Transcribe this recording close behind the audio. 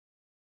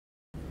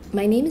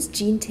My name is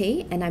Jean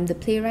Tay, and I'm the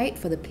playwright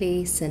for the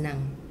play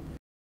Senang.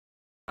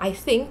 I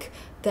think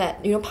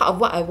that part of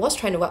what I was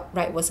trying to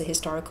write was a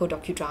historical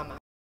docudrama.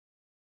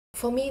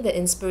 For me, the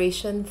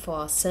inspiration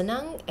for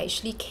Senang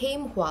actually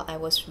came while I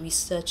was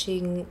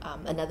researching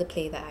another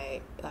play that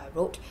I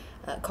wrote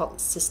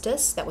called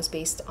Sisters, that was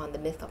based on the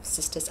myth of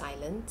Sisters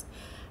Island.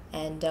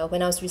 And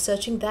when I was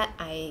researching that,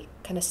 I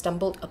kind of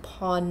stumbled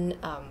upon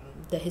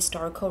the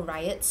historical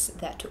riots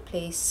that took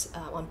place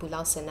on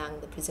Pulau Senang,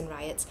 the prison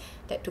riots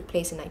that took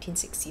place in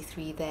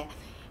 1963 there.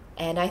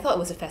 And I thought it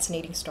was a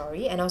fascinating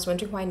story, and I was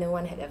wondering why no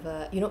one had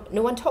ever,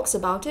 no one talks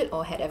about it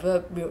or had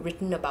ever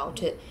written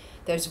about it.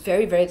 There's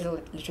very, very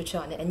little literature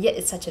on it, and yet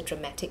it's such a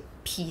dramatic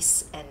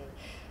piece and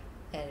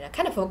a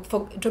kind of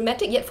a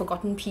dramatic yet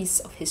forgotten piece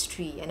of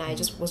history. And I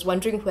just was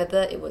wondering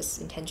whether it was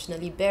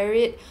intentionally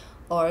buried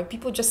or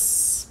people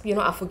just,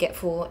 are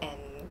forgetful,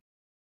 and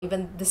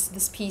even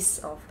this piece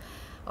of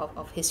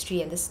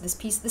history and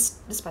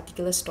this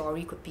particular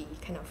story could be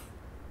kind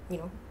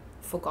of,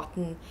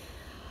 forgotten.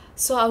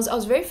 So I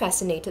was very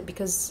fascinated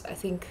because I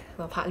think,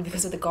 partly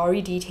because of the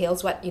gory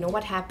details,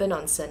 what happened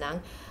on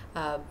Senang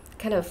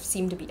kind of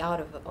seemed to be out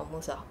of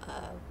almost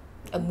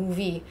a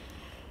movie,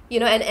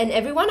 and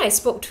everyone I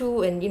spoke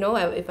to, and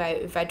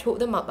if I told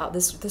them about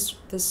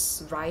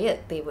this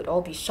riot, they would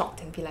all be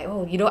shocked and be like,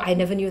 oh, I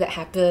never knew that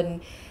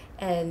happened,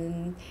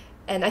 and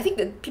I think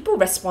that people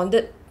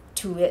responded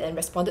to it and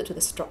responded to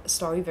the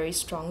story very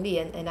strongly,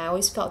 and I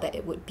always felt that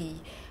it would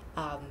be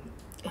a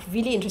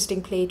really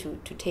interesting play to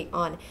take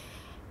on.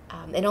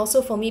 And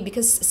also for me,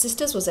 because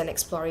Sisters was an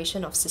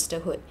exploration of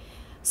sisterhood,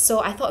 so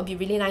I thought it'd be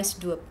really nice to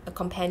do a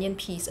companion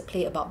piece, a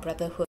play about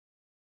brotherhood.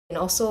 And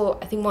also,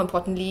 I think more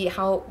importantly,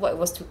 what it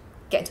was to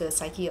get into the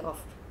psyche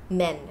of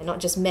men, and not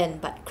just men,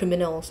 but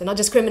criminals, and not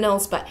just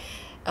criminals, but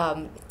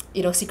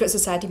secret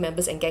society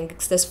members and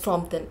gangsters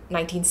from the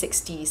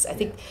 1960s. I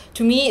think,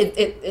 to me,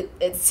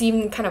 it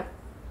seemed kind of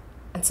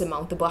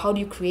unsurmountable. How do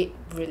you create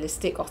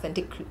realistic,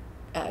 authentic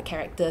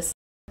characters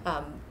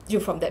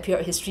from that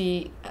period of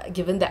history,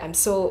 given that I'm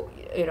so,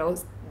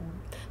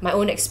 my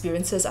own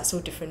experiences are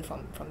so different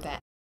from that.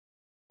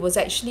 It was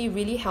actually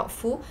really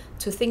helpful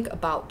to think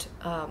about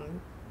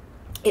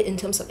it in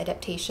terms of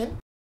adaptation.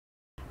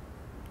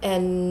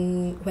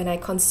 And when I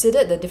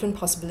considered the different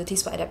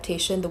possibilities for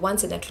adaptation, the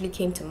ones that naturally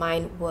came to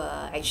mind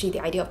were actually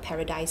the idea of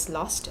Paradise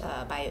Lost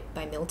by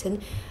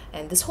Milton.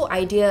 And this whole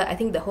idea, I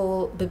think the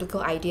whole biblical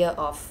idea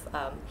of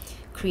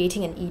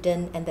creating an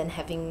Eden and then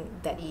having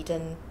that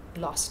Eden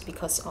lost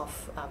because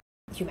of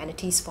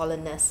humanity's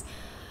fallenness.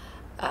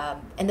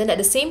 And then at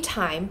the same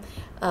time,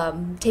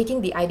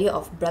 taking the idea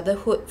of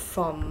brotherhood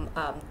from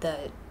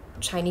the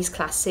Chinese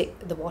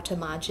classic, The Water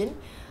Margin,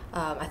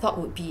 I thought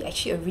would be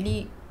actually a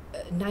really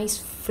nice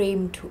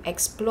frame to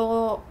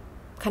explore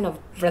kind of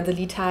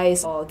brotherly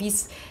ties, or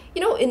these,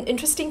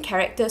 interesting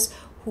characters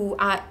who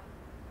are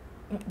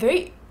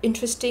very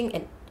interesting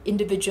and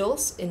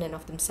individuals in and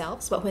of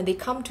themselves, but when they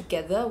come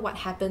together, what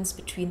happens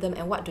between them,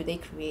 and what do they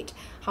create?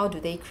 How do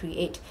they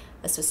create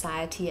a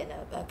society and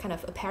a kind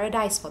of a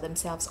paradise for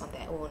themselves on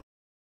their own?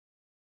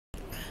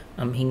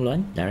 I'm Heng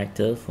Leun,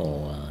 director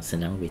for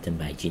Senang, written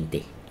by Jean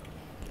Tay.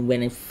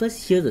 When I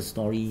first hear the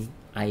story,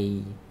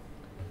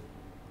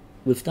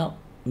 without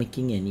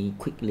making any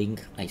quick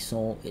link, I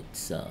saw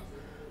its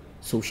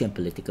social and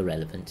political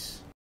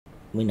relevance.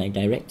 When I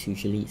direct,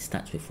 usually it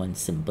starts with one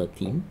simple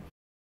theme,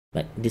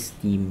 but this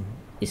theme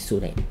is so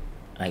that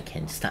I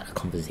can start a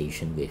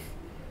conversation with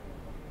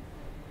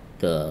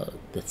the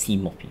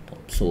theme of people,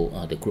 so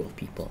the group of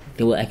people.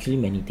 There were actually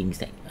many things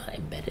that are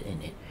embedded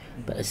in it,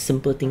 but a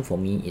simple thing for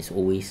me is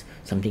always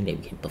something that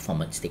we can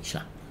perform on stage.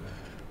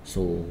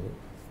 So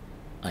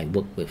I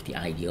work with the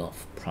idea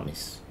of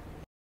promise.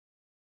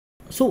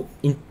 So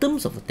in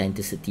terms of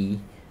authenticity,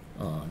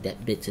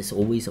 that bit is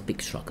always a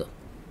big struggle.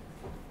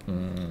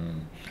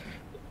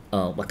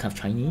 What kind of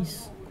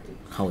Chinese?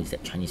 How is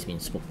that Chinese being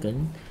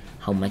spoken?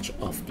 How much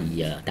of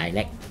the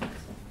dialect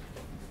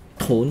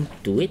tone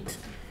to it,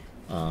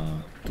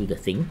 to the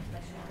thing?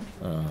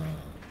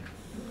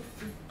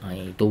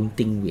 I don't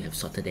think we have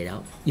sorted it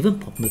out. Even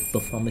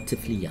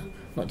performatively,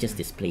 not just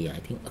display, I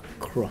think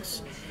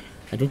across.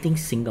 I don't think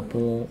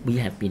Singapore, we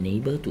have been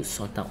able to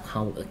sort out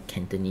how a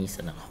Cantonese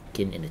and a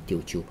Hokkien and a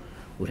Teochew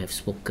would have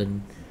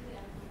spoken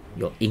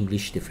your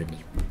English differently.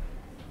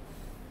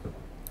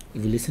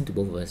 If you listen to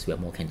both of us, we are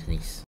more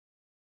Cantonese.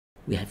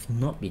 We have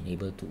not been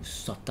able to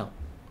sort out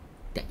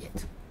that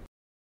yet.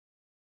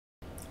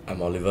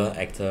 I'm Oliver,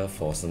 actor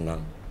for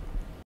Senang.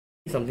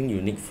 Something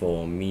unique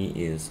for me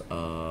is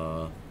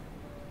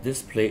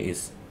this play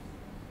is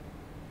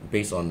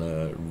based on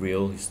a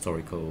real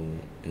historical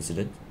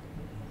incident.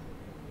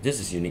 This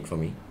is unique for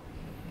me.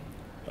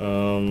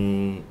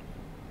 And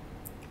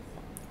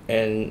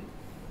in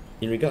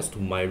regards to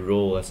my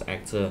role as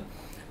actor,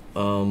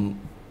 of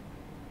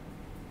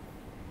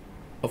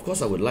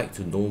course I would like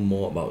to know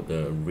more about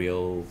the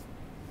real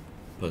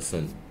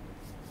person,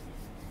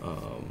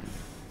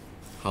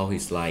 how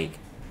he's like,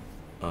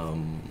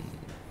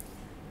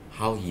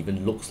 how he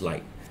even looks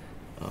like,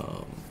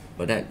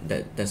 but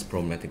that's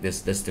problematic.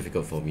 That's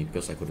difficult for me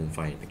because I couldn't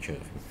find a picture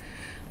of him,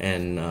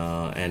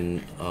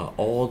 and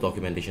all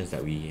documentations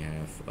that we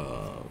have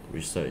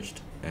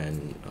researched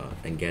and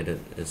gathered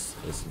is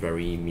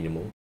very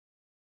minimal.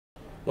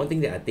 One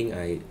thing that I think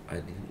I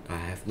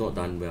have not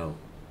done well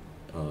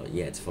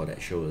yet for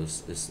that show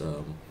is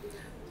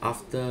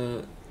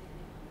after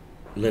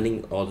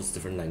learning all these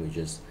different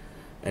languages,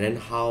 and then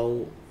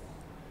how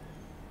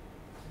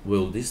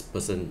will this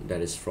person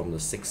that is from the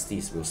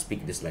 60s will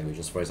speak these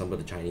languages. For example,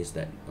 the Chinese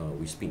that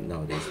we speak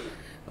nowadays,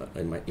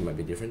 it might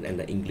be different, and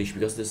the English,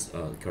 because this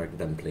character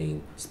that I'm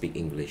playing speak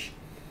English,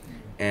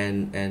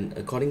 and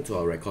according to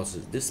our records,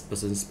 this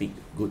person speak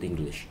good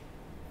English,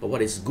 but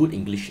what is good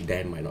English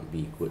then might not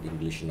be good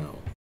English now.